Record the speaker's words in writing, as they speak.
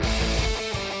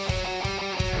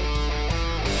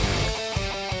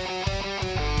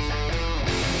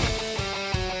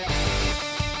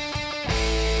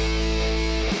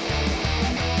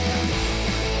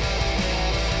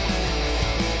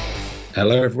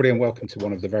Hello, everybody, and welcome to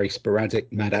one of the very sporadic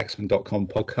madaxman.com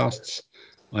podcasts.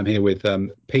 I'm here with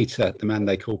Peter, the man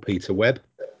they call Peter Webb.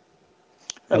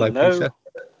 Hello, Hello. Peter.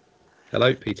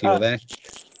 Hello, Peter, you're there.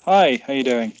 Hi, how you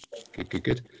doing?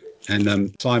 Good.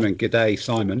 And Simon, good day,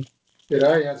 Simon.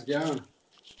 G'day, how's it going?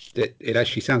 It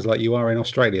actually sounds like you are in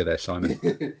Australia there, Simon.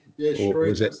 Yeah, Or Shreed,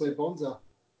 was it? absolute bonza.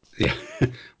 Yeah.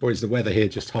 Or is the weather here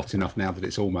just hot enough now that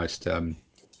it's almost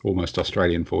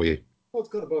Australian for you? Well, it's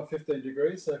got above 15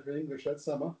 degrees, so for English, that's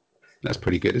summer. That's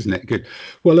pretty good, isn't it? Good.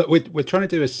 Well, look, we're trying to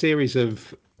do a series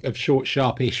of short,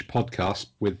 sharpish podcasts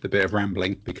with a bit of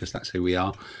rambling because that's who we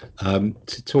are,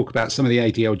 to talk about some of the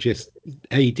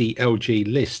ADLG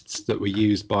lists that were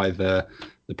used by the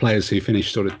players who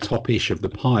finished sort of top-ish of the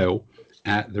pile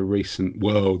at the recent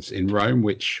Worlds in Rome,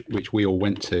 which we all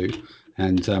went to,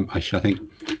 and actually I think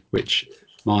which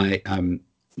my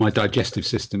my digestive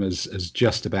system has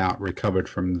just about recovered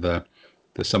from the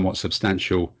somewhat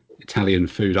substantial Italian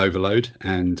food overload,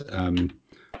 and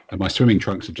my swimming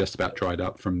trunks have just about dried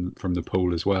up from the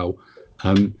pool as well.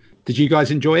 Did you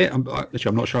guys enjoy it? Actually,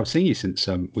 I'm not sure I've seen you since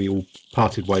we all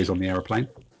parted ways on the aeroplane.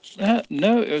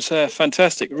 No, it was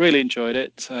fantastic. Really enjoyed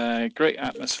it. Great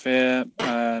atmosphere.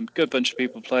 Good bunch of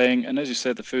people playing, and as you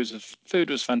said, the food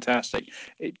was fantastic.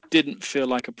 It didn't feel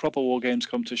like a proper war games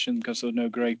competition because there were no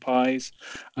grey pies,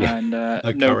 Yeah, and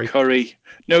no curry.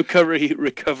 no curry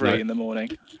recovery No. in the morning.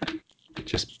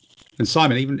 And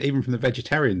Simon, even from the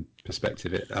vegetarian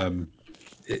perspective,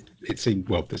 it seemed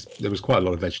well. There was quite a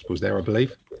lot of vegetables there, I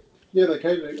believe. Yeah, they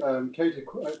catered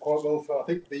quite well for, I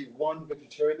think, the one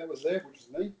vegetarian that was there, which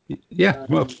was me. Yeah,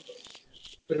 well,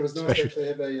 but it was nice to actually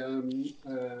have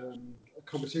a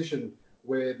competition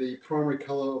where the primary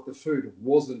colour of the food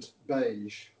wasn't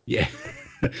beige. Yeah,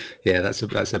 yeah, that's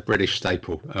a British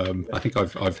staple. I think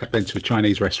I've been to a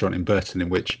Chinese restaurant in Burton in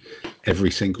which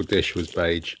every single dish was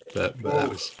beige, but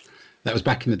that was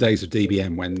back in the days of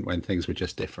DBM when things were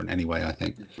just different. Anyway, I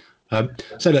think.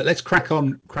 So look, let's crack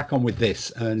on with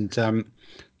this, and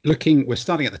we're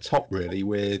starting at the top really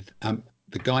with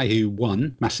the guy who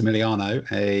won, Massimiliano,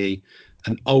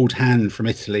 an old hand from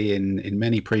Italy in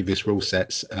many previous rule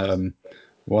sets.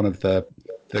 One of the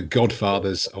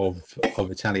godfathers of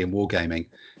Italian wargaming,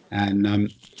 and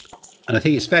I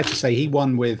think it's fair to say he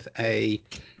won with a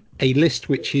list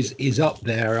which is up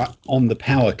there on the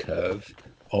power curve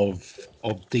of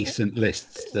decent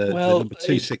lists. The number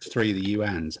 263, the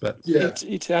Yuans, but yeah,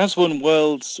 it has won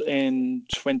Worlds in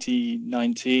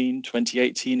 2019,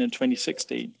 2018, and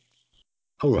 2016.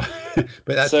 Oh, right.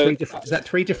 But that's three different. Is that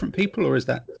three different people, or is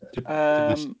that?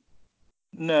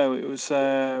 No, it was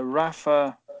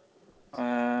Rafa.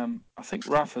 I think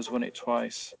Rafa's won it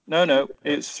twice. No,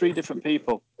 it's three different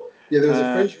people. Yeah, there was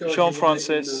a French guy.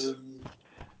 Jean-Francis.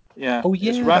 Yeah. Oh,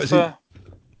 yeah. It's Rafa.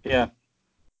 Yeah.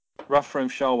 Rafa and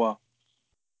Shawa.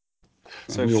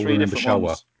 So we all three remember different Shawa.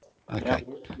 ones. Okay.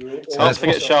 Yeah. Can't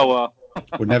forget Shawa.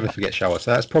 We'll never forget Shawa.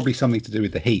 So that's probably something to do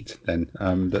with the heat then,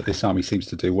 that this army seems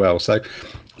to do well. So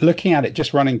looking at it,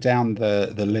 just running down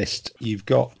the list, you've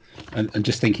got, and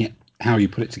just thinking how you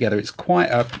put it together, it's quite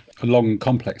a long,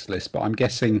 complex list, but I'm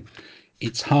guessing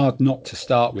it's hard not to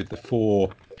start with the 4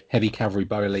 heavy cavalry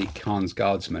bow elite Khan's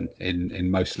guardsmen in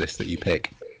most lists that you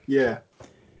pick. Yeah.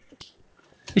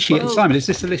 Simon, is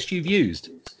this a list you've used?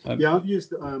 Yeah, I've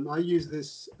used. I used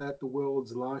this at the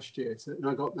Worlds last year, and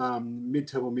I got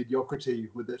mid-table mediocrity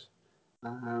with it.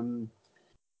 And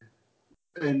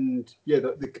yeah,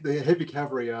 the heavy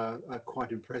cavalry are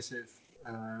quite impressive.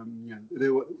 They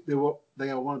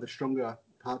are one of the stronger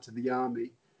parts of the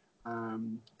army,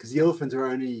 because the elephants are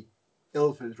only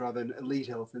elephants rather than elite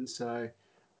elephants. So,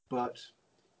 but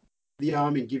the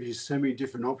army gives you so many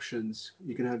different options.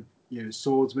 You can have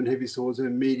swordsman, heavy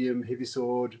swordsman, medium, heavy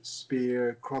sword,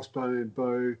 spear, crossbow,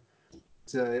 bow.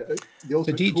 So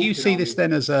do you see this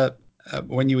then as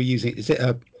when you were using? Is it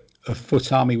a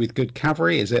foot army with good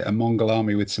cavalry? Is it a Mongol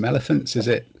army with some elephants? Is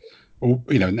it, or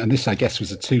and this I guess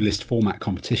was a 2-list format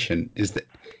competition. Is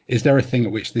there a thing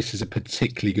at which this is a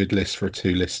particularly good list for a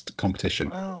 2-list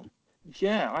competition? Well,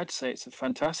 yeah, I'd say it's a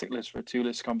fantastic list for a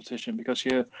 2-list competition because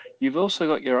you've also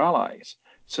got your allies.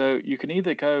 So you can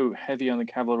either go heavy on the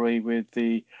cavalry with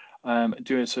the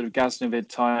doing a sort of Ghaznavid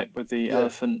type with the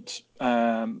elephant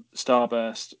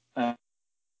starburst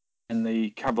and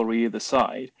the cavalry either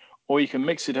side, or you can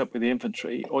mix it up with the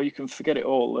infantry, or you can forget it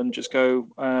all and just go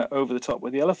over the top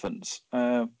with the elephants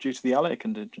due to the ally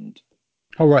contingent.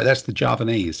 Oh, right, that's the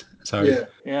Javanese. So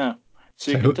yeah.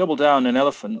 So you can double down in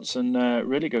elephants and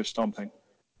really go stomping.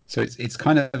 So it's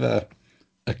kind of a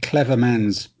clever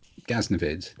man's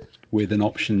Ghaznavid with an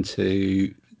option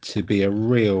to be a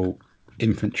real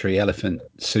infantry elephant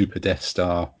super Death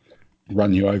Star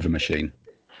run you over machine.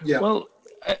 Yeah. Well,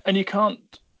 and you can't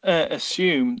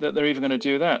assume that they're even going to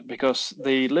do that, because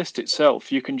the list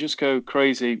itself, you can just go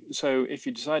crazy. So if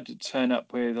you decide to turn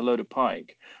up with a load of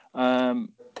pike,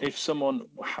 if someone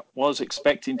was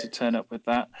expecting to turn up with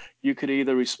that, you could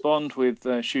either respond with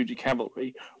Shuji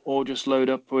cavalry or just load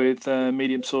up with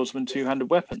medium swordsman two-handed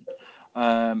weapon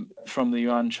from the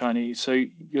Yuan Chinese. So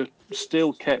you're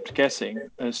still kept guessing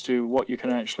as to what you can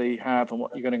actually have and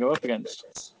what you're going to go up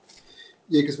against.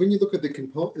 Yeah, because when you look at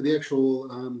the actual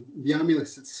the army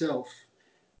list itself,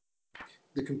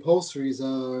 the compulsories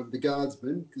are the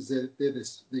guardsmen, because they're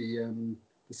the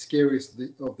scariest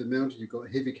of the mounted. You've got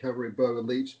heavy cavalry, bow,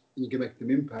 elite, and you can make them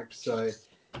impact. So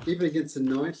even against a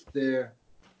knight, they're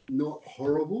not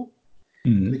horrible.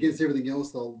 And against everything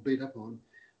else, they'll beat up on.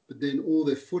 But then all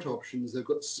their foot options, they've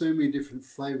got so many different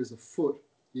flavors of foot.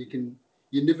 You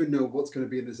never know what's going to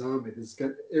be in this army.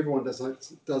 Everyone does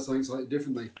something slightly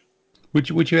differently.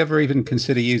 Would you ever even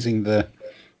consider using the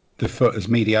foot as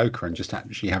mediocre and just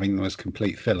actually having them as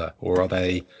complete filler, or are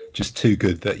they just too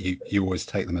good that you always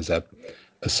take them as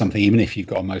something, even if you've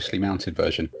got a mostly mounted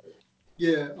version?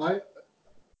 Yeah,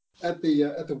 at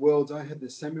the Worlds, I had the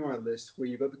samurai list where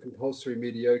you've got the compulsory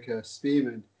mediocre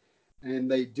spearmen,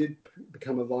 and they did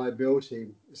become a liability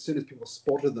as soon as people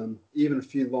spotted them. Even a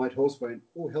few light horse went,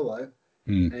 "Oh, hello,"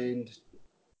 and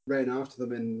ran after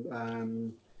them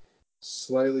and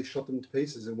slowly shot them to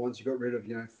pieces. And once you got rid of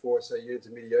 4 or so units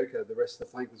of mediocre, the rest of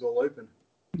the flank was all open.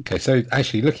 Okay, so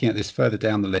actually looking at this further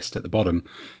down the list at the bottom,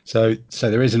 so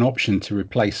there is an option to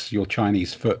replace your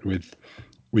Chinese foot with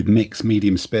mixed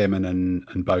medium spearmen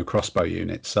and bow crossbow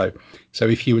units. So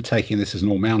if you were taking this as an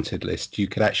all-mounted list, you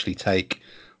could actually take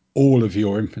all of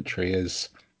your infantry as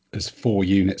 4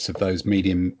 units of those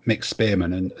medium mixed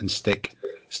spearmen and stick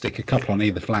a couple on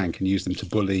either flank and use them to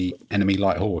bully enemy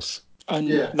light horse. And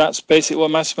that's basically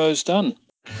what Massimo's done.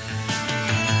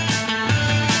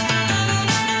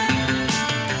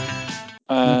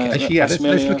 Actually, yeah.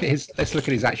 Let's look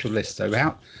at his actual list. So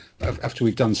after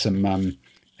we've done some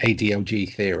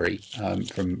ADLG theory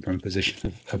from a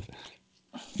position of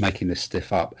making this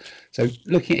stiff up. So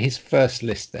looking at his first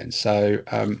list, then. So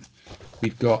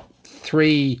we've got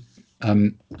 3.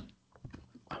 What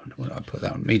did I put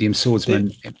that on? Medium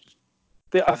swordsman.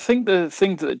 I think the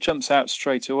thing that jumps out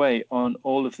straight away on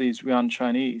all of these Yuan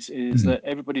Chinese is that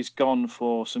everybody's gone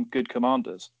for some good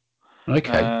commanders.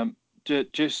 Okay.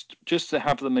 Just to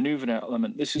have the maneuvering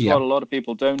element. This is what a lot of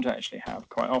people don't actually have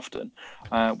quite often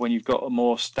when you've got a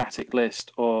more static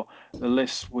list or the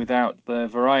list without the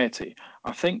variety.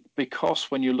 I think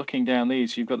because when you're looking down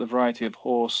these, you've got the variety of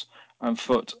horse and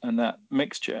foot and that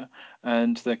mixture,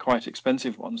 and they're quite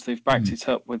expensive ones. They've backed it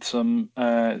up with some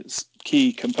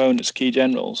key components, key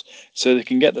generals, so they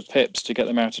can get the pips to get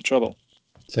them out of trouble.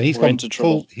 So he's gone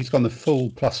full. He's gone the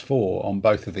full +4 on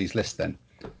both of these lists. Then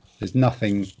there's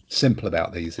nothing simple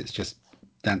about these. It's just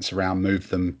dance around, move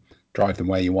them, drive them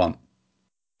where you want.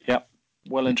 Yep,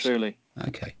 well and truly.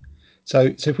 Okay,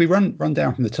 so if we run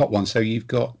down from the top one, so you've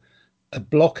got a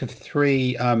block of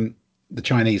 3. The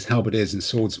Chinese halberdiers and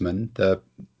swordsmen. But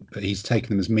he's taken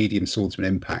them as medium swordsman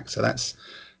impact. So that's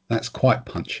quite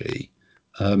punchy.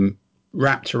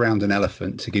 Wrapped around an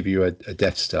elephant to give you a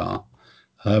Death Star.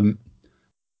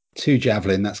 2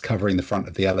 javelin, that's covering the front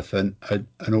of the elephant.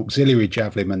 An auxiliary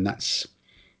javelinman, that's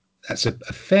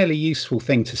a fairly useful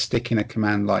thing to stick in a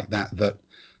command like that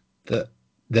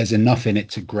there's enough in it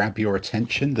to grab your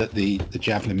attention that the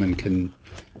javelinman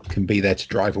can be there to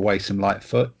drive away some light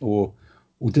foot, or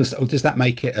does that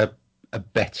make it a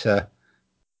better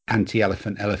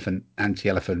anti-elephant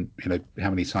anti-elephant? How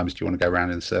many times do you want to go around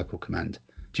in a circle command?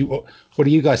 What do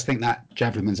you guys think that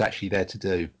javelinman's actually there to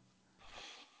do?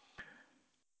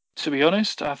 To be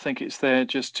honest, I think it's there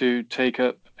just to take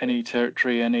up any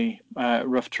territory, any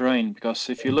rough terrain. Because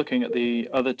if you're looking at the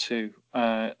other two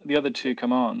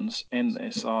commands in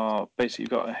this are basically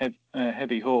you've got a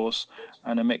heavy horse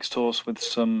and a mixed horse with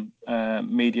some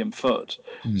medium foot.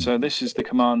 So this is the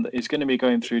command that is going to be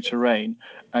going through terrain,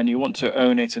 and you want to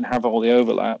own it and have all the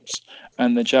overlaps.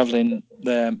 And the javelin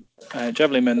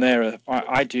men there,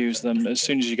 I'd use them as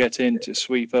soon as you get in to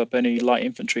sweep up any light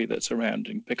infantry that's around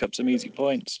and pick up some easy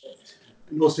points.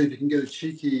 And also, if you can get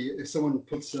if someone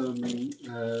puts some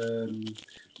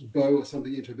bow or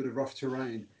something into a bit of rough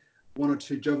terrain, 1 or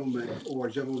 2 javelin or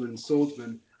a javelin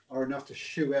swordsman are enough to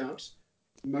shoo out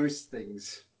most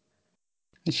things.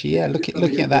 Actually, yeah.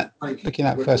 Looking at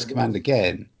that first command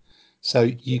again, so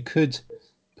you could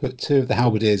put 2 of the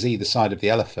halberdiers either side of the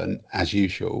elephant as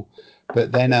usual,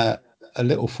 but then a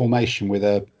little formation with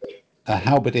a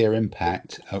halberdier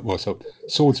impact,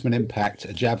 swordsman impact,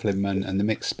 a javelinman, and the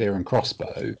mixed spear and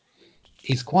crossbow.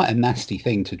 is quite a nasty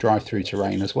thing to drive through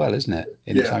terrain as well, isn't it?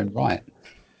 In its own right,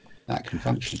 that can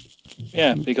function.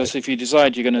 Yeah, because if you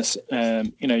decide you're going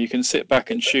to, you can sit back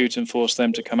and shoot and force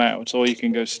them to come out, or you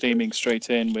can go steaming straight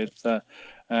in with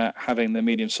having the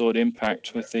medium sword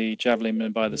impact with the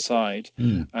javelinmen by the side,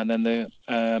 and then the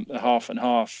half and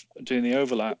half doing the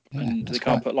overlap, and they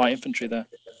can't put light infantry there.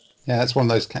 Yeah, that's one of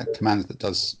those commands that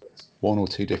does one or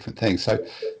two different things. So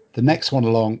the next one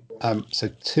along, so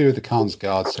two of the Khan's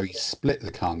Guard, so he split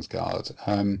the Khan's Guard.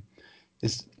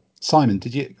 Is Simon,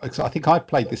 did you? I think I've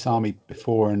played this army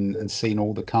before and seen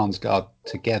all the Khan's Guard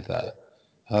together,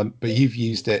 but you've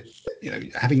used it.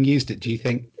 Having used it, do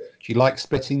you like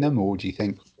splitting them, or do you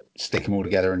think stick them all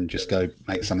together and just go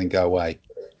make something go away?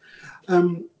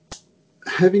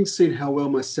 Having seen how well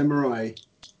my samurai,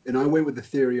 and I went with the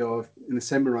theory of in the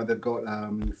samurai they've got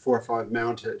 4 or 5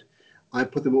 mounted. I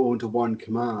put them all into one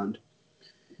command.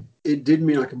 It did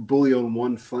mean I could bully on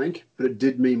one flank, but it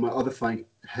did mean my other flank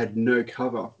had no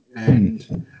cover.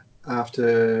 And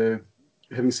after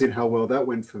having seen how well that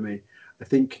went for me, I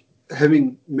think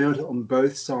having mounted on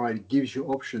both sides gives you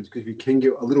options, because if you can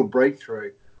get a little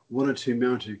breakthrough, 1 or 2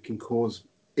 mounted can cause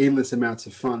endless amounts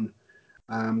of fun.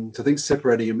 So I think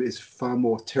separating them is far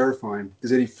more terrifying,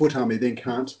 because any foot army then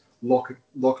can't lock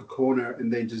a corner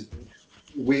and then just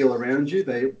wheel around you.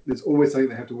 There's always something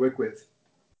they have to work with.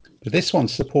 But this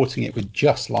one's supporting it with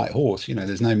just light horse.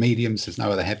 There's no mediums, there's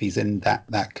no other heavies in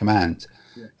that command.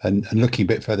 Yeah. And looking a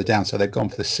bit further down, so they've gone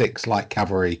for the 6 light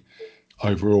cavalry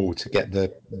overall to get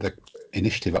the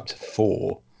initiative up to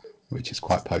 4, which is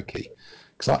quite pokey.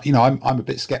 Because I'm a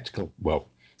bit skeptical. Well,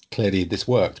 clearly this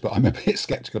worked, but I'm a bit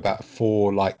skeptical about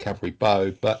 4 light cavalry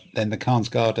bow. But then the Khan's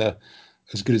Guard are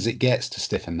as good as it gets to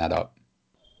stiffen that up.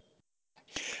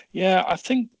 Yeah, I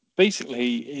think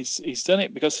basically he's done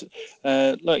it because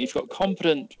look, you've got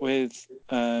competent with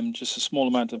just a small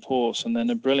amount of horse, and then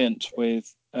a brilliant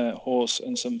with horse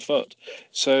and some foot.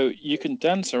 So you can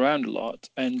dance around a lot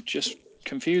and just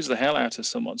confuse the hell out of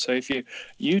someone. So if you're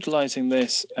utilizing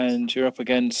this and you're up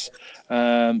against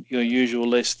your usual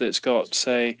list that's got,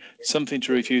 say, something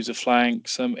to refuse a flank,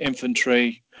 some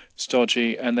infantry,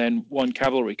 stodgy, and then 1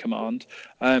 cavalry command,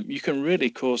 you can really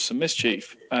cause some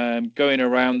mischief going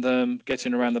around them,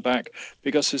 getting around the back,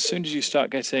 because as soon as you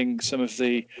start getting some of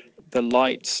the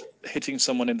lights hitting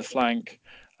someone in the flank,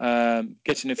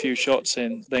 getting a few shots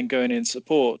in, then going in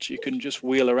support, you can just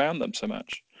wheel around them so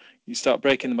much. You start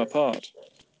breaking them apart.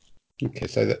 Okay,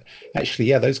 so that actually,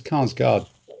 yeah, those Khan's Guard,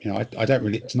 I don't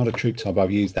really, it's not a troop type I've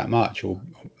used that much,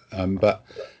 but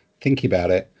thinking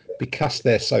about it, because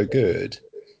they're so good,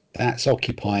 that's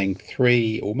occupying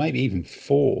 3 or maybe even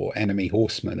 4 enemy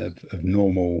horsemen of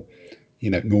normal,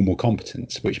 normal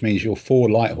competence, which means your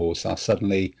 4 light horse are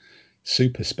suddenly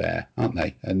super spare, aren't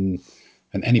they? And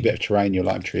any bit of terrain your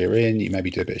light infantry are in, you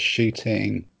maybe do a bit of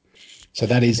shooting. So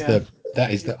that is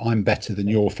the I'm better than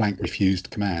your flank refused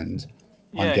command.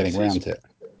 I'm getting around it.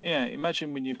 Yeah,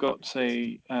 imagine when you've got,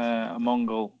 say, a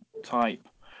Mongol type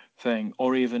thing,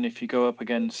 or even if you go up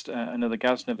against another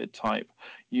Ghaznavid type,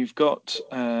 you've got,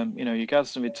 your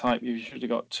Ghaznavid type, you've usually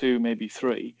got 2, maybe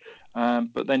 3,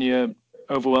 but then you're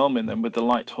overwhelming them with the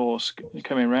light horse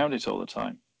coming around it all the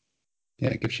time. Yeah,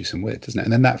 it gives you some width, doesn't it?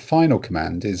 And then that final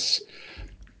command is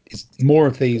more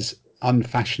of these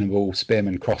unfashionable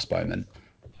spearmen crossbowmen,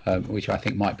 which I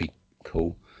think might be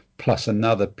cool, plus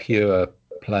another pure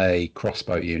play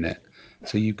crossbow unit.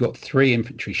 So you've got 3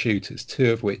 infantry shooters,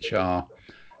 2 of which are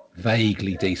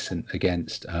vaguely decent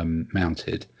against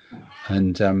mounted,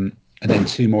 and then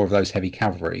 2 more of those heavy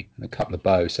cavalry and a couple of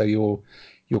bows. So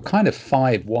you're kind of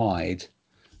 5 wide,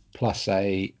 plus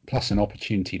an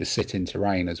opportunity to sit in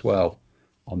terrain as well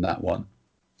on that one.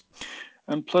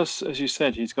 And plus, as you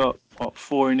said, he's got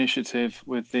 4 initiative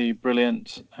with the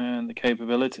brilliant and the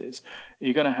capabilities.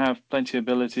 You're going to have plenty of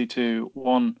ability to,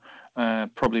 one,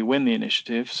 probably win the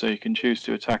initiative, so you can choose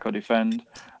to attack or defend,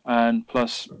 and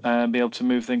plus be able to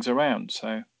move things around.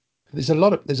 So there's a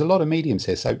lot of mediums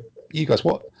here. So you guys,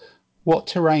 what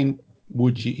terrain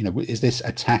would you is this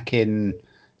attack in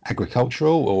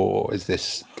agricultural, or is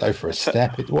this go for a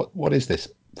steppe? What is this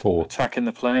for? Attacking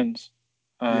the plains.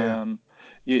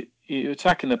 You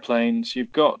attack in the plains.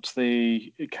 You've got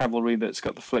the cavalry that's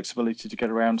got the flexibility to get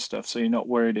around stuff, so you're not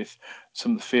worried if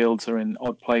some of the fields are in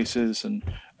odd places and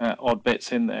odd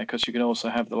bits in there, because you can also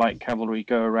have the light cavalry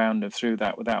go around and through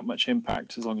that without much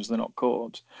impact, as long as they're not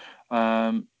caught.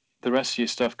 The rest of your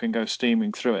stuff can go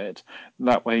steaming through it.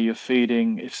 That way you're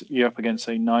feeding, if you're up against,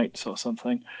 say, knights or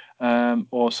something,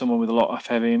 or someone with a lot of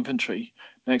heavy infantry.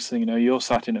 Next thing you know, you're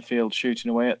sat in a field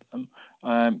shooting away at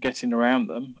them, getting around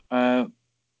them,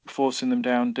 forcing them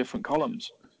down different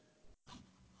columns.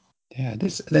 Yeah,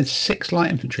 there's 6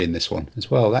 light infantry in this one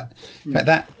as well. In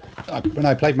fact, when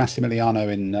I played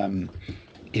Massimiliano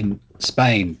in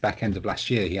Spain back end of last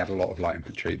year, he had a lot of light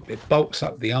infantry. It bulks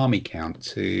up the army count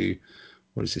to,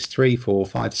 what is this, 3, 4,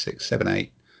 5, 6, 7,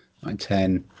 8, 9,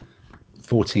 10,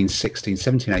 14, 16,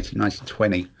 17, 18, 19,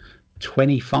 20,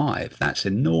 25. That's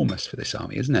enormous for this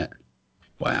army, isn't it?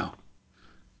 Wow.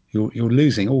 You're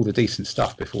losing all the decent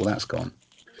stuff before that's gone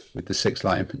with the 6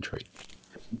 light infantry.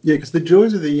 Yeah, because the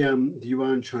joys of the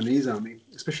Yuan Chinese army,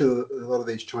 especially a lot of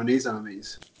these Chinese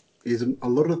armies, is a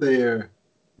lot of their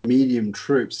medium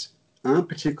troops aren't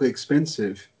particularly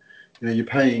expensive. You know, you're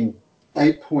paying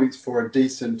 8 points for a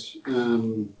decent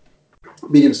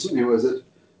medium. Was it?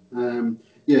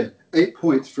 Yeah, 8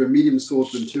 points for a medium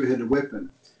swordsman two-handed weapon.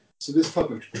 So this type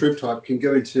of troop type can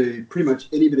go into pretty much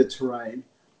any bit of terrain,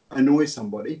 annoy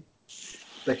somebody.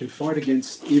 They can fight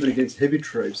even against heavy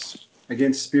troops,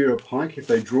 against spear or pike. If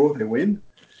they draw, they win.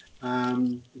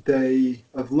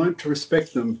 I've learned to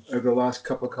respect them over the last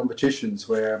couple of competitions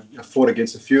where I've fought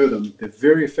against a few of them. They're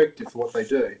very effective for what they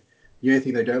do. The only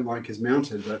thing they don't like is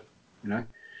mounted, but you know,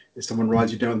 if someone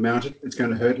rides you down with mounted, it's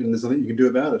going to hurt, and there's nothing you can do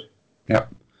about it.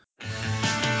 Yep.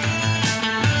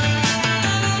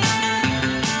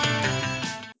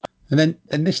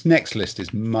 And this next list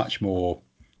is much more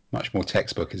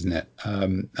textbook, isn't it?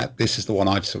 This is the one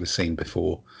I've sort of seen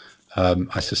before.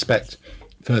 I suspect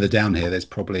further down here there's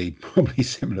probably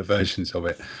similar versions of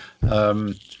it.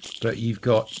 But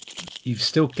you've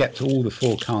still kept all the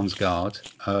 4 Khan's Guard,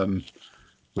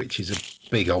 which is a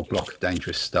big old block of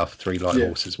dangerous stuff. 3 light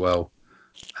horse as well.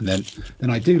 And then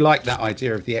I do like that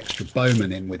idea of the extra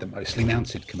bowman in with a mostly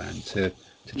mounted command to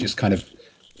just kind of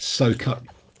soak up.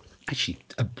 Actually,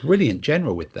 a brilliant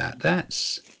general with that.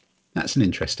 That's an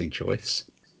interesting choice.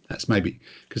 That's maybe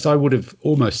because I would have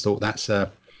almost thought that's a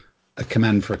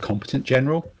command for a competent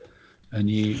general, and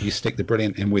you stick the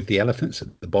brilliant in with the elephants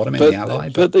at the bottom in the ally.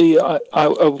 But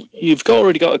you've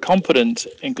already got a competent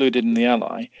included in the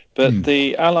ally, but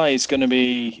the ally is going to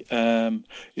be.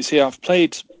 You see, I've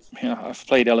played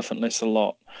elephant lists a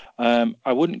lot.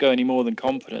 I wouldn't go any more than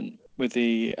competent with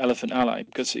the elephant ally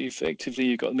because effectively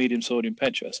you've got medium sword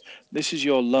impetuous. This is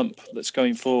your lump that's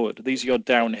going forward. These are your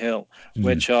downhill.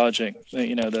 We're charging.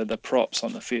 You know, the props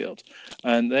on the field,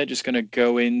 and they're just going to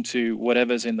go into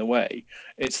whatever's in the way.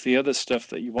 It's the other stuff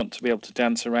that you want to be able to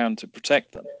dance around to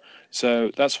protect them. So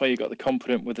that's why you got the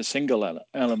competent with a single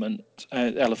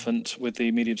elephant with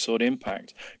the medium sword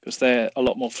impact, because they're a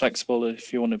lot more flexible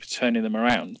if you want to be turning them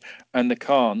around. And the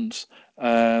Khans,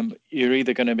 you're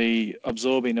either going to be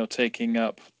absorbing or taking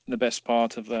up the best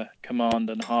part of a command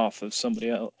and half of somebody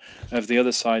else, of the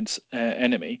other side's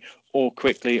enemy, or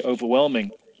quickly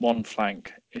overwhelming one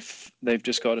flank if they've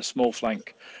just got a small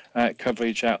flank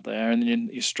coverage out there, and then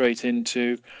you're straight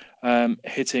into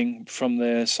hitting from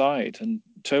their side and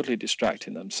totally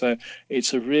distracting them. So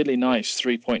it's a really nice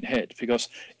 3-point hit because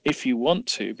if you want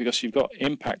to, because you've got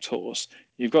impact horse,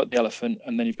 you've got the elephant,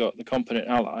 and then you've got the competent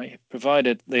ally,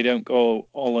 provided they don't go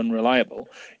all unreliable,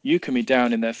 you can be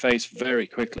down in their face very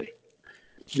quickly.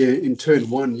 Yeah, in turn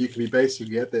 1, you can be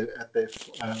basically at their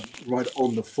right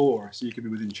on the 4, so you can be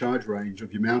within charge range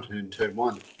of your mountain in turn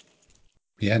 1.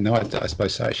 Yeah, no, I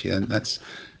suppose so actually, and that's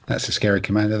a scary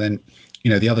commander. Then, you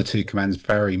know, the other 2 commands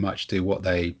very much do what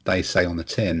they say on the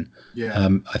tin. Yeah.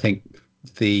 I think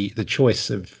the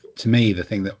choice of, to me, the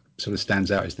thing that sort of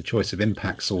stands out is the choice of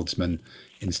impact swordsman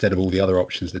instead of all the other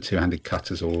options, the 2-handed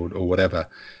cutters or whatever.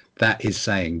 That is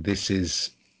saying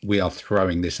we are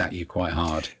throwing this at you quite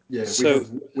hard. Yeah,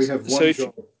 we have one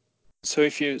job. So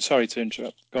if you, sorry to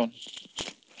interrupt, go on.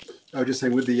 I was just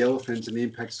saying, with the elephants and the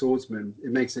impact swordsman,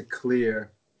 it makes it clear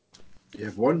you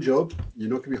have one job. You're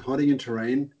not going to be hiding in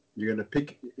terrain. You're going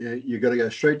to go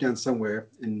straight down somewhere,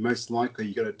 and most likely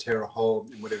you're going to tear a hole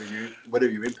in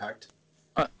whatever you impact.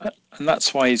 And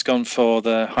that's why he's gone for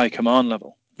the high command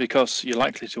level, because you're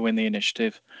likely to win the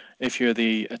initiative. If you're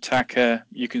the attacker,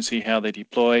 you can see how they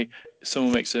deploy. If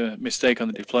someone makes a mistake on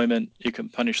the deployment, you can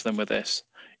punish them with this.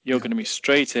 You're going to be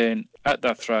straight in at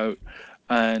their throat,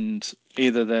 and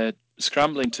either they're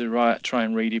scrambling to try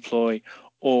and redeploy,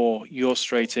 or you're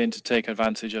straight in to take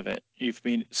advantage of it. You've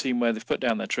seen where they've put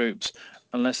down their troops.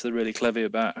 Unless they're really clever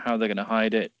about how they're going to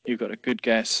hide it, you've got a good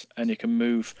guess, and you can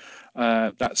move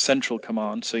that central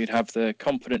command. So you'd have the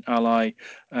competent ally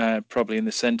probably in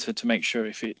the center to make sure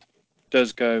if it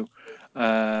does go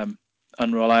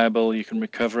unreliable, you can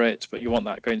recover it, but you want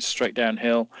that going straight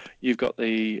downhill. You've got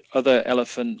the other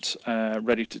elephant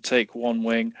ready to take one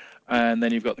wing, and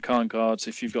then you've got the Khan guards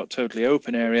if you've got totally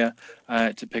open area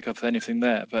to pick up anything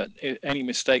there. But any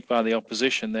mistake by the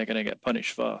opposition, they're going to get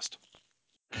punished fast.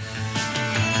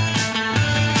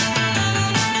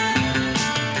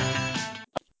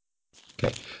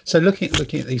 So looking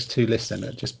at these two lists, then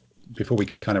just before we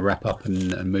kind of wrap up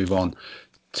and move on,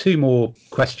 two more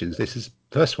questions. This is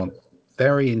first one,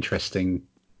 very interesting.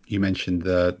 You mentioned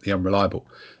the unreliable.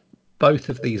 Both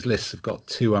of these lists have got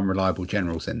two unreliable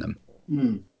generals in them.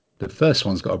 Mm. The first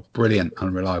one's got a brilliant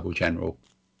unreliable general,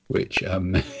 which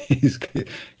is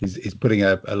putting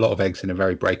a lot of eggs in a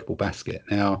very breakable basket.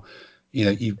 Now,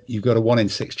 you've got a 1 in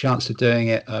 6 chance of doing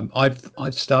it.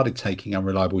 I've started taking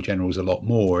unreliable generals a lot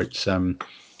more. It's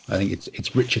I think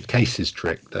it's Richard Case's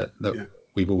trick that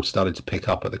we've all started to pick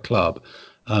up at the club.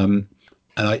 And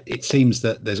it seems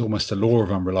that there's almost a law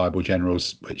of unreliable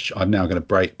generals, which I'm now going to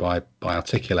break by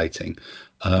articulating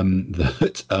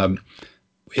that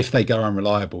if they go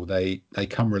unreliable, they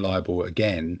come reliable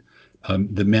again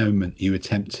the moment you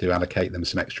attempt to allocate them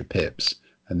some extra pips,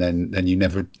 and then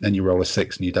you roll a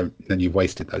 6 and you've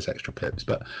wasted those extra pips.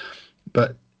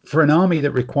 But for an army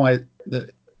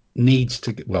that needs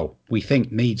to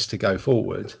go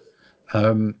forward,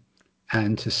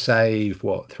 and to save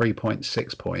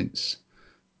 3.6 points.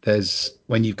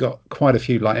 When you've got quite a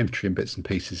few light infantry and bits and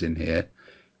pieces in here,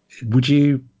 would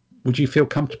you feel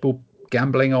comfortable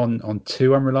gambling on 2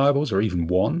 unreliables or even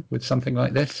 1 with something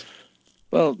like this?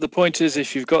 Well, the point is,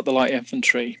 if you've got the light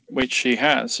infantry, which he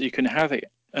has, you can have it.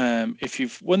 If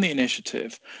you've won the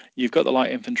initiative, you've got the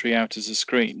light infantry out as a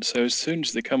screen. So as soon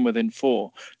as they come within 4,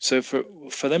 so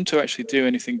for them to actually do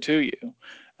anything to you,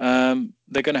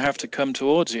 they're going to have to come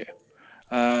towards you.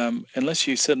 Unless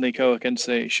you suddenly go against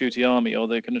a shooty army, or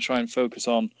they're going to try and focus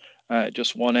on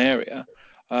just one area,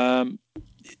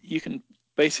 you can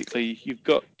you've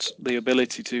got the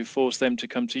ability to force them to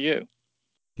come to you.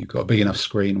 You've got a big enough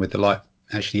screen with the light.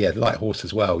 Actually, yeah, light horse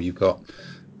as well. You've got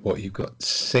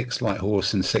 6 light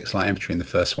horse and 6 light infantry in the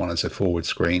first one as a forward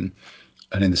screen,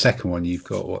 and in the second one you've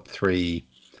got 3,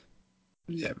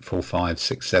 4, 5,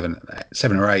 6, 7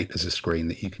 or 8 as a screen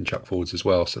that you can chuck forwards as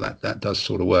well. So that does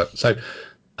sort of work. So,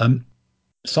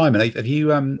 Simon, have you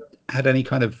had any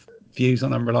kind of views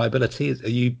on unreliability? Are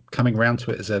you coming around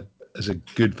to it as a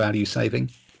good value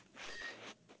saving?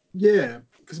 Yeah,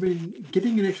 because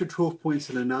getting an extra 12 points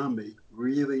in an army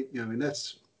really,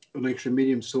 that's an extra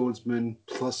medium swordsman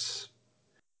plus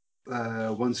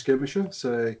 1 skirmisher.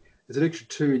 So there's an extra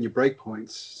 2 in your break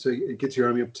points. So it gets your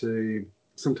army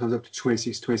sometimes up to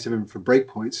 26, 27 for break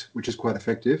points, which is quite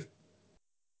effective.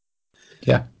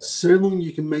 Yeah. So long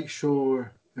you can make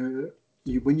sure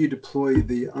when you deploy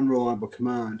the unreliable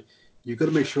command, you've got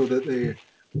to make sure that they're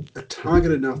a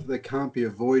target enough that they can't be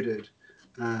avoided.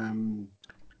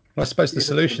 Well, I suppose the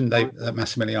solution that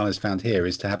Massimiliano has found here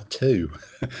is to have 2.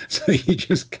 So you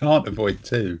just can't avoid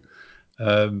 2.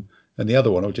 And the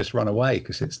other one will just run away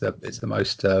because it's the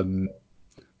most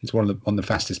it's one of the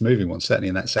fastest moving ones, certainly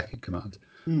in that second command.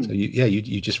 So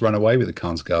you just run away with the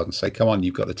Khan's Guard and say, come on,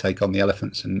 you've got to take on the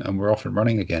elephants, and we're off and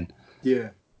running again. Yeah.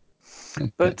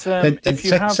 But if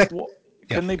you have,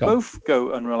 can they both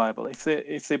go unreliable?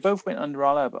 If they both went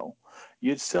unreliable,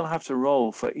 you'd still have to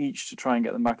roll for each to try and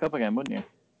get them back up again, wouldn't you?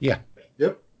 Yeah.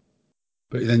 Yep.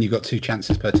 But then you've got 2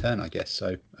 chances per turn, I guess.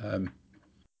 So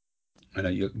I know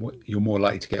you're more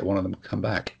likely to get one of them to come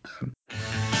back.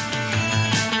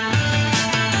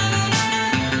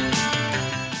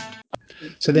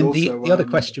 So then the other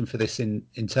question for this in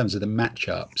terms of the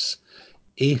matchups,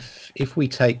 if we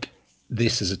take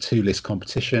this as a 2-list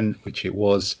competition, which it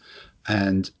was,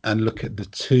 and look at the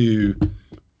 2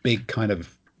 big kind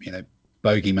of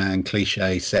bogeyman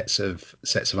cliche sets of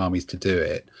armies to do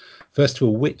it. First of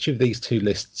all, which of these 2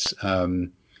 lists,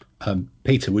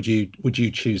 Peter, would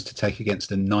you choose to take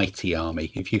against a knighty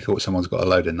army if you thought someone's got a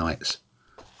load of knights?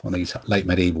 One of these late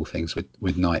medieval things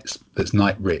with knights that's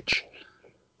knight rich.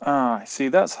 See,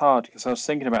 that's hard because I was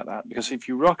thinking about that. Because if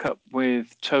you rock up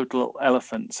with total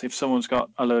elephants, if someone's got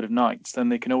a load of knights, then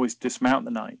they can always dismount the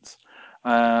knights,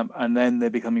 and then they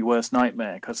become your worst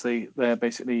nightmare because they're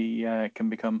basically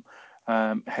can become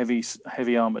heavy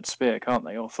armored spear, can't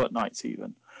they, or foot knights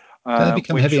even? They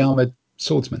become heavy armored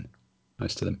swordsmen,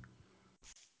 most of them.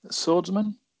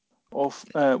 Swordsmen, or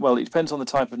well, it depends on the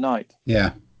type of knight.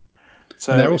 Yeah.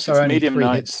 So and they're also only medium 3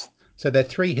 knights, hits. So they're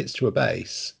 3 hits to a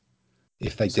base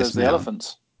if they dismount. the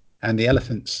elephants. And the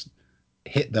elephants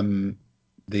hit them.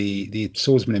 The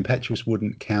swordsman impetuous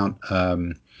wouldn't count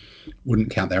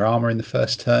their armor in the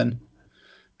first turn.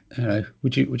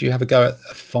 Would you have a go at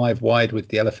a 5 wide with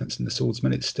the elephants and the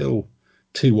swordsman? It's still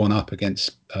 2-1 up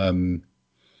against 2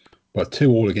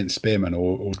 all against spearmen,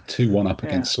 or 2-1 up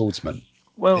against swordsmen.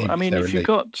 Well, if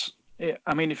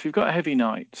you've got heavy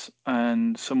knights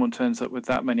and someone turns up with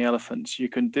that many elephants, you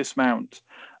can dismount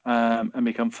and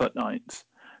become foot knights.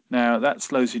 Now, that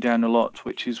slows you down a lot,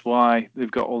 which is why they've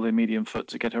got all their medium foot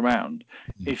to get around.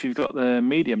 If you've got the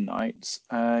medium knights,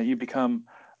 you become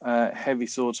heavy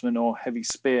swordsman or heavy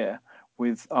spear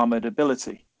with armored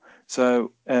ability.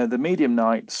 So the medium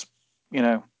knights, you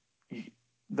know,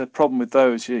 the problem with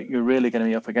those, you're really going to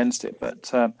be up against it.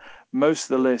 But most of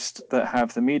the list that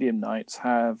have the medium knights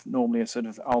have normally a sort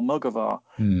of Almogavar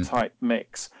type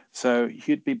mix. So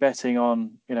you'd be betting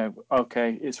on,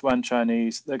 okay, it's Yuan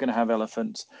Chinese, they're going to have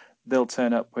elephants. They'll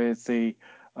turn up with the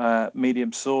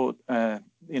medium sword, the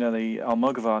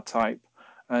Almogavar type.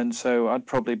 And so I'd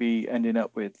probably be ending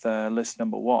up with list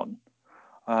number 1.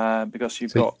 Because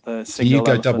you've got the so you single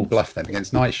go elephant. double bluff then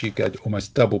against knights. You go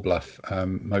almost double bluff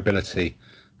mobility,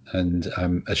 and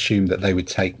assume that they would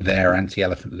take their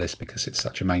anti-elephant list because it's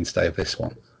such a mainstay of this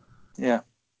one. Yeah.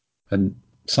 And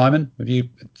Simon, have you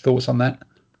thoughts on that?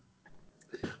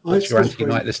 What's your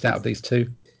anti-knight list out of these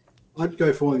two? I'd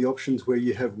go for one of the options where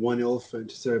you have one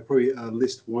elephant. So probably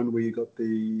list 1 where you got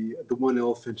the one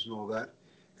elephant and all that,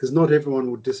 because not everyone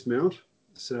will dismount.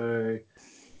 So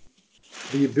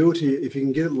the ability, if you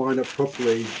can get it lined up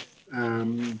properly,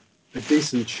 a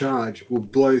decent charge will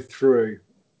blow through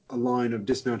a line of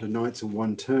dismounted knights in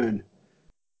one turn.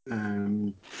 Yeah,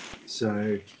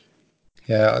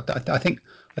 I think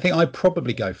I'd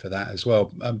probably go for that as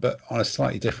well, but on a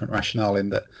slightly different rationale in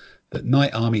that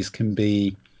knight armies can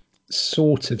be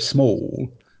sort of small,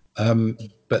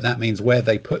 but that means where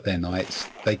they put their knights,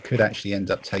 they could actually end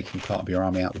up taking part of your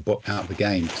army out of the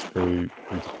game through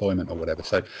deployment or whatever.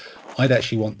 So I'd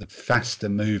actually want the faster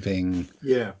moving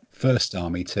first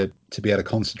army to be able to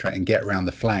concentrate and get around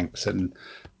the flanks, and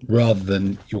rather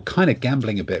than you're kind of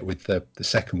gambling a bit with the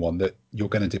second one that you're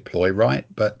going to deploy right,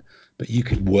 but you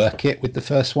could work it with the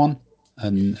first one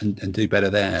and do better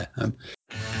there.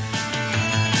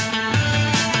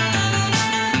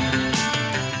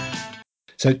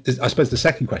 So I suppose the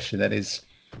second question then is,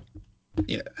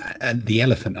 and the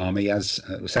elephant army as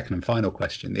the second and final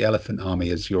question, the elephant army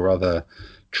is your other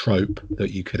trope that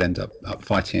you could end up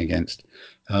fighting against.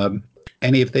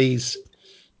 Any of these,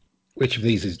 which of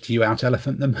these do you out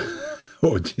elephant them,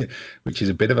 which is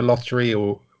a bit of a lottery,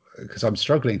 or because I'm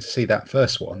struggling to see that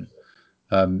first one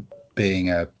being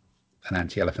an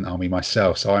anti-elephant army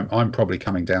myself. So I'm probably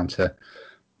coming down to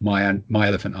my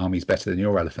elephant army is better than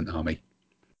your elephant army.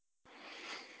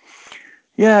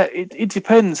 Yeah, it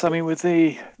depends. I mean, with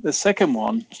the second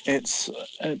one, it's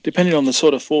depending on the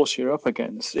sort of force you're up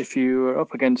against. If you're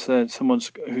up against someone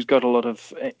who's got a lot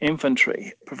of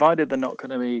infantry, provided they're not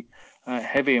going to be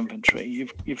heavy infantry,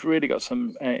 you've really got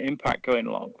some impact going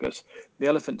along, because the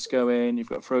elephants go in, you've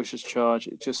got ferocious charge.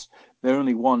 They're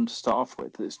only 1 to start off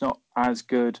with. It's not as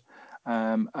good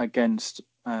against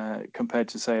compared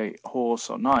to, say, horse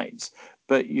or knights.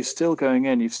 But you're still going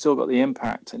in, you've still got the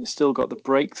impact, and you've still got the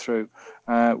breakthrough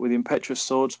with impetuous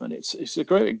swordsmen. It's a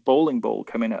great big bowling ball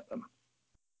coming at them.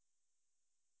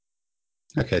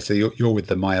 Okay, so you're with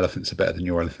the my elephants are better than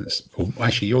your elephants. Or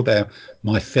actually, you're there.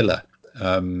 My filler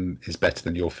is better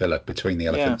than your filler between the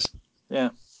elephants. Yeah.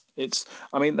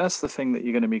 That's the thing that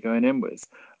you're going to be going in with.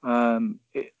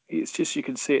 It's just you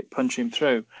can see it punching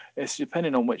through. It's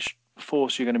depending on which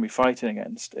force you're going to be fighting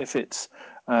against. If it's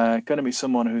going to be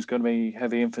someone who's going to be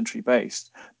heavy infantry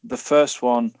based, the first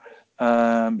one,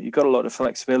 you've got a lot of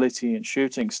flexibility in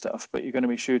shooting stuff, but you're going to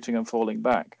be shooting and falling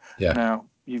back. Yeah. Now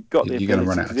you've got the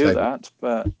ability to do that,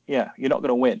 but you're not going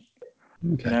to win.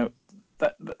 Okay.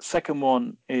 That second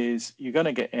one is you're going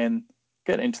to get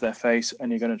into their face,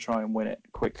 and you're going to try and win it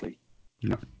quickly.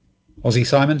 Yeah. Aussie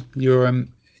Simon, you're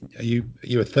are you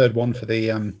a third one for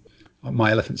the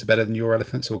my elephants are better than your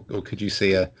elephants, or could you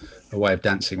see a way of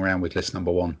dancing around with list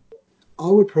number 1? I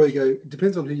would probably go,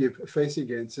 depends on who you're facing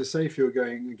against. So say if you're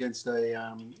going against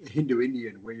a Hindu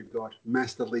Indian where you've got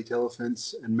massed elite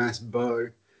elephants and massed bow,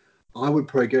 I would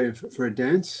probably go for a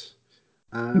dance.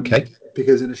 Okay.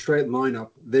 Because in a straight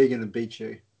lineup, they're going to beat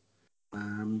you.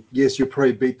 Yes, you'll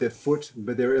probably beat their foot,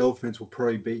 but their elephants will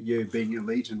probably beat you, being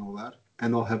elite and all that.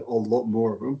 And they'll have a lot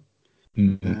more of them.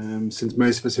 Mm-hmm. Since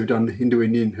most of us who've done Hindu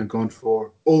Indian have gone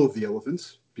for all of the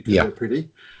elephants because they're pretty.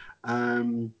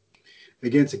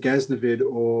 Against a Ghaznavid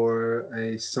or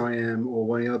a Siam or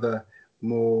one other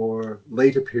more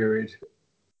later period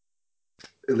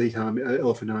elite army,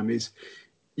 elephant armies,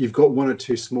 you've got 1 or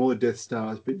 2 smaller Death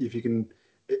Stars, but if you can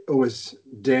almost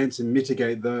dance and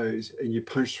mitigate those, and you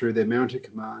punch through their mounted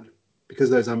command, because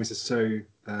those armies are so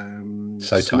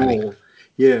small. Tiny.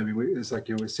 Yeah, I mean, it's like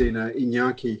we've seen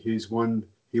Iñaki, he won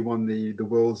the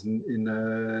worlds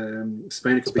in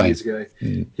Spain a couple of years ago.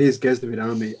 His Ghaznavid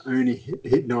army only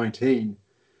hit 19.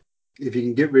 If you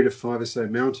can get rid of 5 or so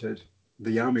mounted,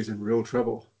 the army's in real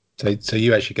trouble. So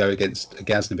you actually go against a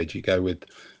Ghaznavid. You go with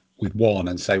one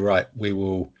and say, right, we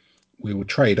will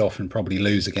trade off and probably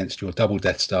lose against your double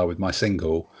Death Star with my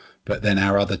single, but then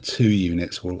our other 2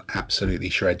 units will absolutely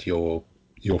shred your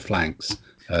flanks.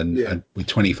 And with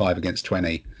 25 against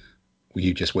 20,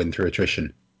 you just win through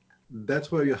attrition.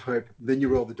 That's where you hope. Then you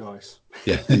roll the dice.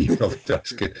 Yeah, then you roll the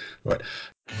dice. Good. Right.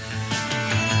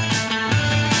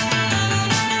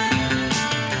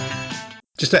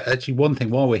 Just actually one thing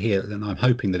while we're here, and I'm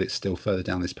hoping that it's still further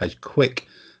down this page.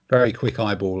 Very quick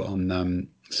eyeball on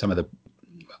some of the.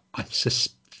 I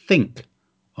just think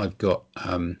I've got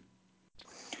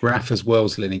Rafa's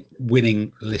World's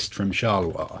winning list from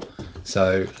Charleroi.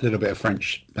 So a little bit of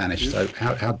French Spanish. So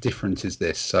how different is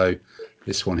this? So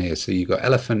this one here. So you've got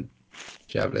elephant,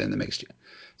 javelin, the mixture.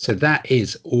 So that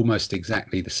is almost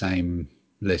exactly the same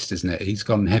list, isn't it? He's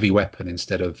gone heavy weapon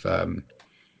instead of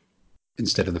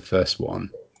the first one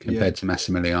compared to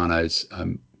Massimiliano's.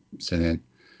 So then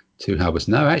 2 halberds.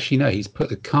 No, actually, no. He's put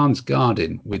the Khan's Guard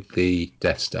in with the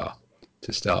Death Star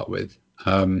to start with.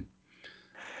 Well,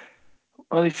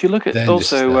 if you look at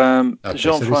also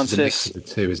Jean-Francis, so this is a mix of the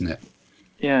 2, isn't it?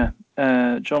 Yeah,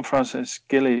 Jean-Francis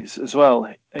Gillies as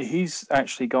well. He's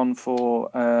actually gone for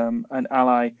an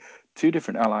ally, 2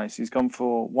 different allies. He's gone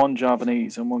for 1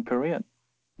 Javanese and 1 Korean.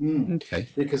 Okay.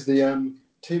 Because the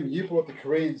Tim, you brought the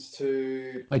Koreans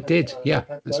to. I did. Yeah,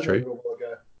 that's true.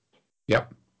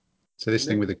 Yep. So this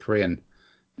thing with the Korean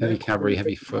heavy cavalry,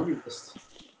 heavy foot.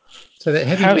 So the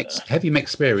heavy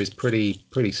mixed spear is pretty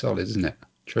solid, isn't it?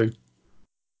 True.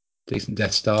 Decent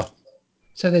Death Star.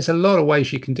 So there's a lot of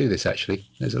ways you can do this. Actually,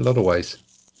 there's a lot of ways,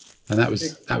 and that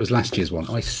was last year's one.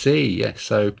 I see. Yeah.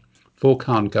 So 4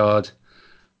 Khan Guard,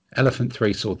 elephant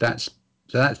 3 sword. That's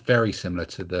very similar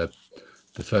to the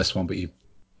first one, but you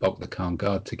bulk the Khan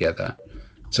Guard together.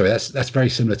 So that's very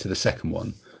similar to the second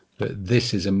one, but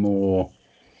this is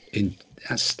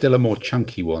that's still a more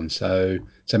chunky one. So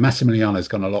Massimiliano's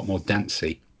gone a lot more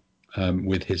dancey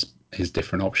with his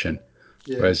different option,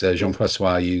 whereas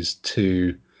Jean-Francois used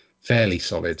 2 fairly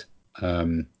solid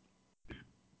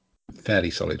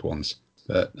ones,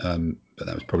 but that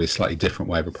was probably a slightly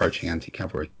different way of approaching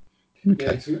anti-cavalry.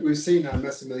 Okay. Yeah, we've seen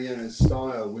Massimiliano's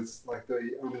style with like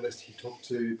the army list he took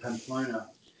to Pamplona,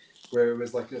 where it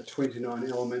was like a 29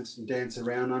 element dance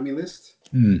around army list.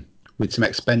 With some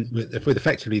with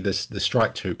effectively the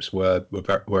strike troops were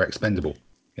expendable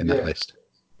in that list.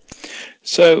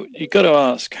 So you've got to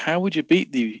ask, how would you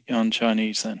beat the Yuan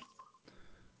Chinese then?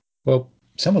 Well,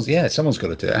 someone's got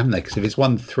to do it, haven't they? Because if it's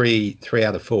won 3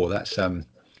 out of 4,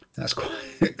 that's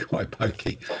quite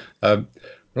pokey.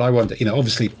 But I wonder,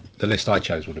 obviously the list I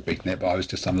chose would have beaten it, but I was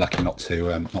just unlucky not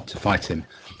to fight him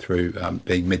through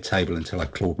being mid-table until I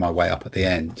clawed my way up at the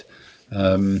end.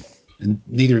 And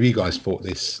neither of you guys fought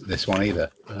this one either.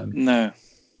 No.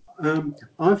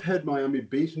 I've had my army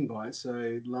beaten by it.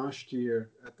 So last year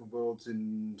at the Worlds it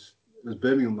was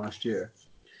Birmingham last year.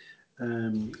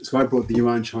 So I brought the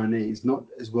Yuan Chinese, not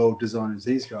as well designed as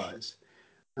these guys.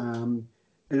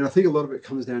 And I think a lot of it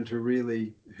comes down to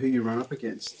really who you run up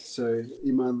against. So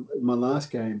in my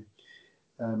last game,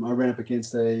 I ran up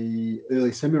against a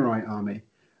early samurai army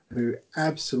who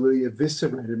absolutely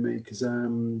eviscerated me because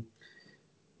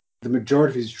the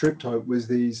majority of his troop type was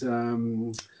these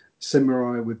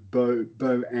samurai with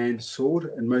bow and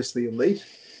sword, and mostly elite.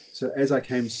 So as I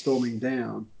came storming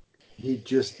down, he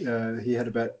had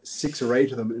about 6 or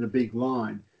 8 of them in a big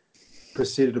line,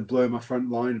 proceeded to blow my front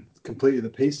line completely to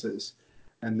pieces.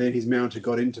 And then his mounter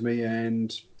got into me,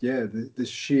 and the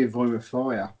sheer volume of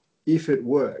fire, if it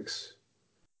works,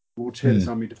 will tear this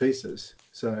army to pieces.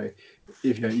 So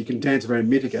if you can dance around and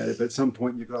mitigate it, but at some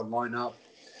point you've got to line up.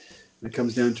 And it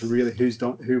comes down to really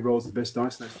who rolls the best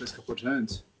dice in those first couple of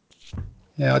turns.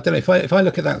 Yeah, I don't know if I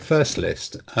look at that first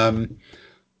list.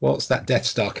 Whilst that Death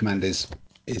Star command is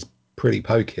pretty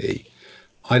pokey,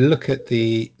 I look at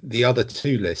the other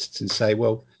 2 lists and say,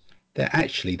 well,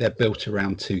 they're built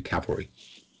around 2 cavalry,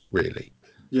 really.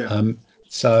 Yeah.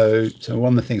 So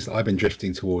one of the things that I've been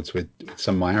drifting towards with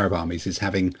some of my Arab armies is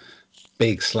having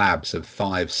big slabs of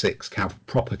 5, 6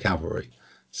 proper cavalry.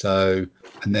 So,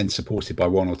 and then supported by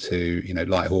 1 or 2,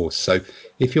 light horse. So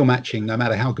if you're matching, no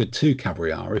matter how good 2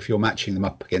 cavalry are, if you're matching them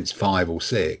up against 5 or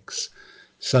 6,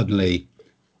 suddenly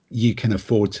you can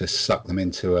afford to suck them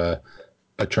into a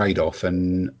trade-off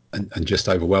and just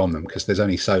overwhelm them, because there's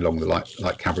only so long the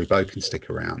light cavalry bow can stick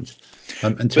around.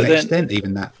 And to an extent,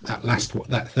 even that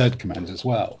third command as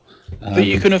well. But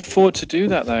you can afford to do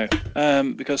that though,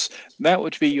 because that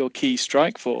would be your key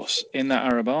strike force in that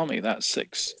Arab army. That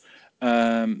 6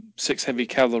 heavy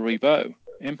cavalry bow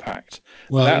impact.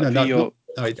 Well,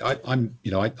 I'm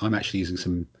I'm actually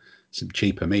using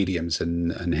cheaper mediums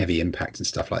and heavy impact and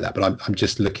stuff like that. But I'm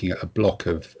just looking at a block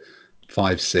of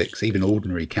 5, 6, even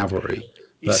ordinary cavalry.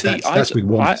 But that's with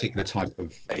one particular type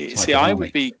of I army.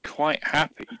 would be quite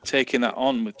happy taking that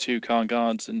on with 2 Khan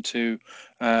guards and 2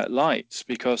 lights,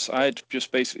 because I'd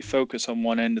just basically focus on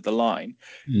one end of the line,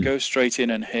 go straight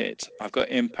in and hit. I've got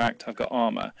impact, I've got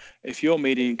armor. If you're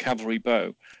medium cavalry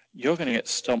bow, you're going to get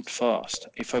stomped fast.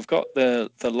 If I've got the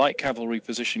light cavalry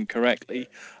positioned correctly,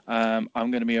 I'm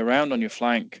going to be around on your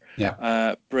flank,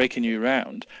 breaking you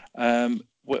around.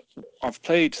 I've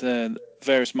played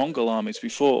various Mongol armies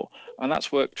before, and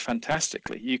that's worked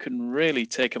fantastically. You can really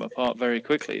take them apart very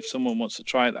quickly if someone wants to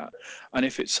try that. And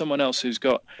if it's someone else who's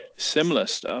got similar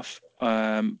stuff,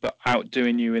 but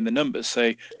outdoing you in the numbers,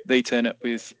 say they turn up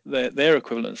with their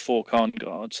equivalent of 4 Khan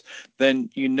guards, then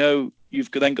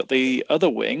you've then got the other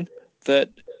wing that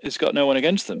has got no one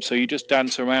against them. So you just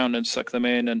dance around and suck them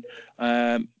in,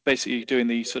 and basically doing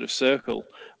the sort of circle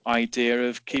idea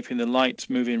of keeping the lights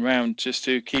moving around just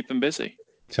to keep them busy.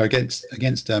 So against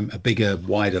a bigger,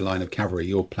 wider line of cavalry,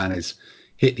 your plan is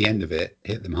hit the end of it,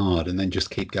 hit them hard, and then just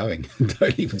keep going.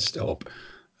 Don't even stop.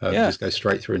 Just go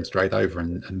straight through and straight over,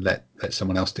 and let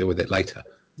someone else deal with it later.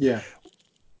 Yeah.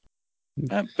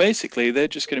 Basically, they're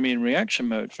just going to be in reaction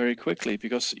mode very quickly,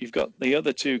 because you've got the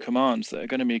other 2 commands that are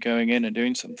going to be going in and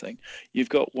doing something. You've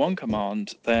got one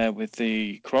command there with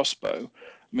the crossbow,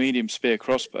 medium spear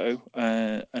crossbow,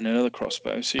 and another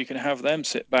crossbow, so you can have them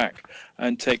sit back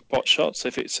and take pot shots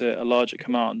if it's a larger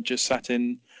command just sat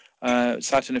in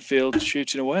a field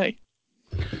shooting away.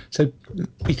 So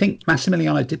we think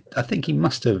Massimiliano did. I think he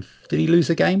must have. Did he lose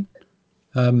a game,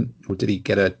 or did he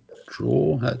get a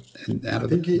draw? I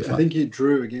think he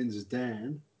drew against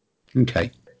Dan. Okay,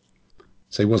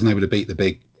 so he wasn't able to beat the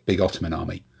big Ottoman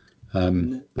army,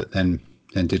 but then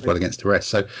did well against the rest.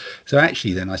 So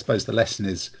actually, then I suppose the lesson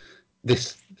is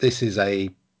this is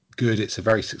it's a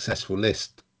very successful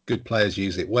list. Good players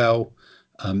use it well.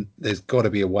 There's got to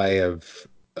be a way of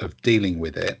dealing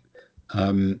with it,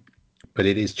 but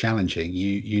it is challenging.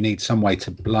 You need some way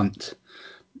to blunt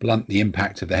the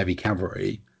impact of the heavy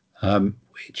cavalry,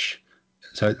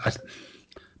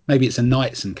 maybe it's a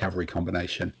knights and cavalry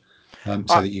combination, so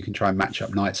that you can try and match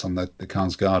up knights on the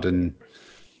Khan's guard and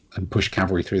push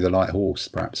cavalry through the light horse,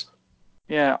 perhaps.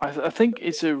 Yeah, I think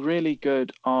it's a really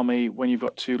good army when you've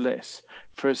got 2 lists.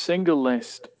 For a single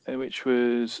list, which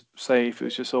was, say, if it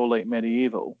was just all late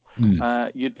medieval,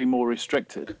 you'd be more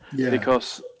restricted. Yeah.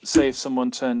 Because, say, if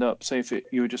someone turned up, say, if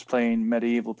you were just playing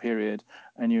medieval period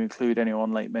and you include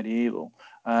anyone late medieval,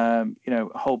 a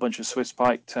whole bunch of Swiss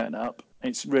pike turn up,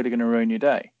 it's really going to ruin your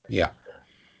day. Yeah.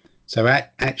 So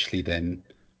actually, then,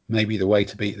 maybe the way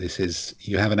to beat this is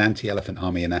you have an anti-elephant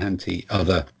army and an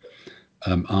anti-other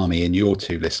army in your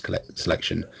 2 list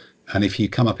selection, and if you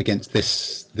come up against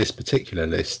this particular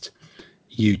list,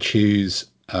 you choose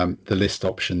the list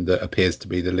option that appears to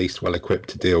be the least well equipped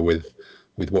to deal with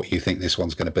what you think this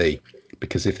one's going to be,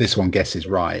 because if this one guesses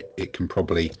right, it can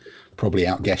probably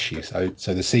outguess you. So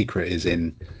the secret is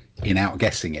in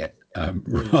outguessing it,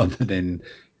 rather than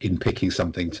in picking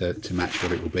something to match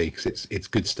what it will be, because its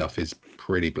good stuff is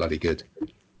pretty bloody good.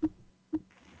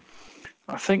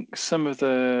 I think some of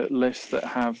the lists that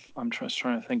have, I'm just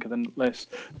trying to think of the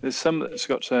list. There's some that's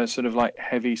got sort of like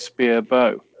heavy spear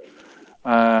bow.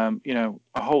 A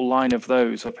whole line of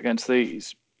those up against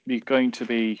these, you're going to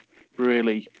be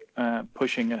really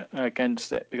pushing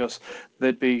against it, because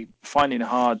they'd be finding it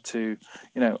hard to,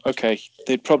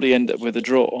 they'd probably end up with a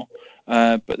draw,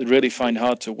 but they'd really find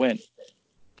hard to win.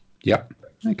 Yep.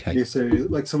 Okay. Yeah, so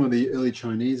like some of the early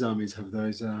Chinese armies have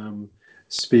those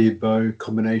spear bow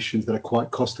combinations that are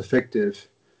quite cost effective.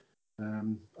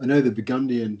 I know the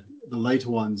Burgundian, the later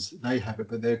ones, they have it,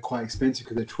 but they're quite expensive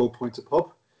because they're 12 points a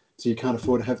pop, so you can't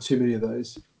afford to have too many of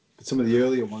those. But some of the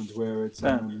earlier ones where it's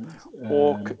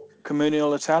or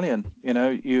communal Italian,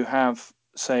 you have,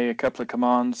 say, a couple of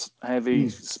commands, heavy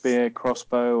spear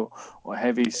crossbow or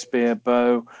heavy spear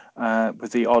bow,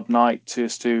 with the odd knight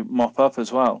just to mop up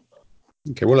as well.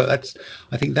 Okay, well,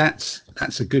 I think that's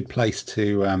a good place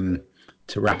to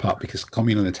wrap up, because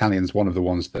communal Italian is one of the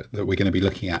ones that we're going to be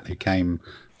looking at, who came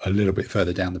a little bit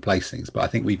further down the placings. But I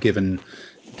think we've given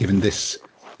this,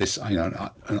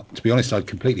 to be honest, I'd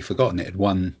completely forgotten it had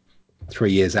won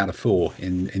 3 years out of 4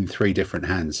 in 3 different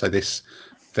hands. So this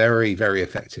very, very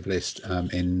effective list,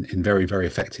 in very, very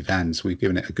effective hands. We've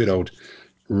given it a good old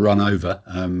run over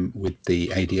with the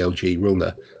ADLG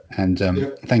ruler, and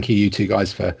thank you 2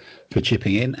 guys for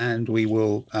chipping in, and we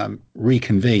will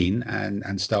reconvene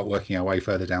and start working our way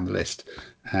further down the list,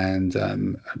 and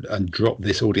drop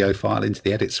this audio file into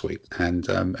the edit suite and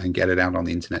get it out on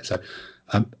the internet. So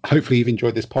Hopefully you've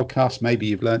enjoyed this podcast. Maybe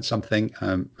you've learned something.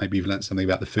 Maybe you've learned something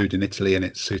about the food in Italy and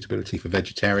its suitability for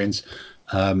vegetarians.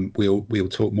 We'll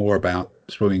talk more about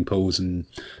swimming pools and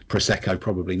prosecco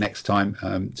probably next time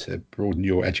to broaden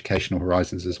your educational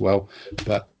horizons as well.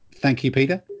 But thank you,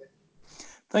 Peter.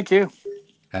 Thank you.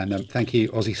 And thank you,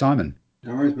 Aussie Simon.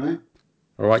 No worries, mate.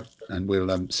 All right, and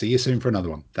we'll see you soon for another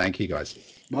one. Thank you, guys.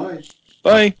 Bye.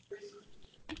 Bye.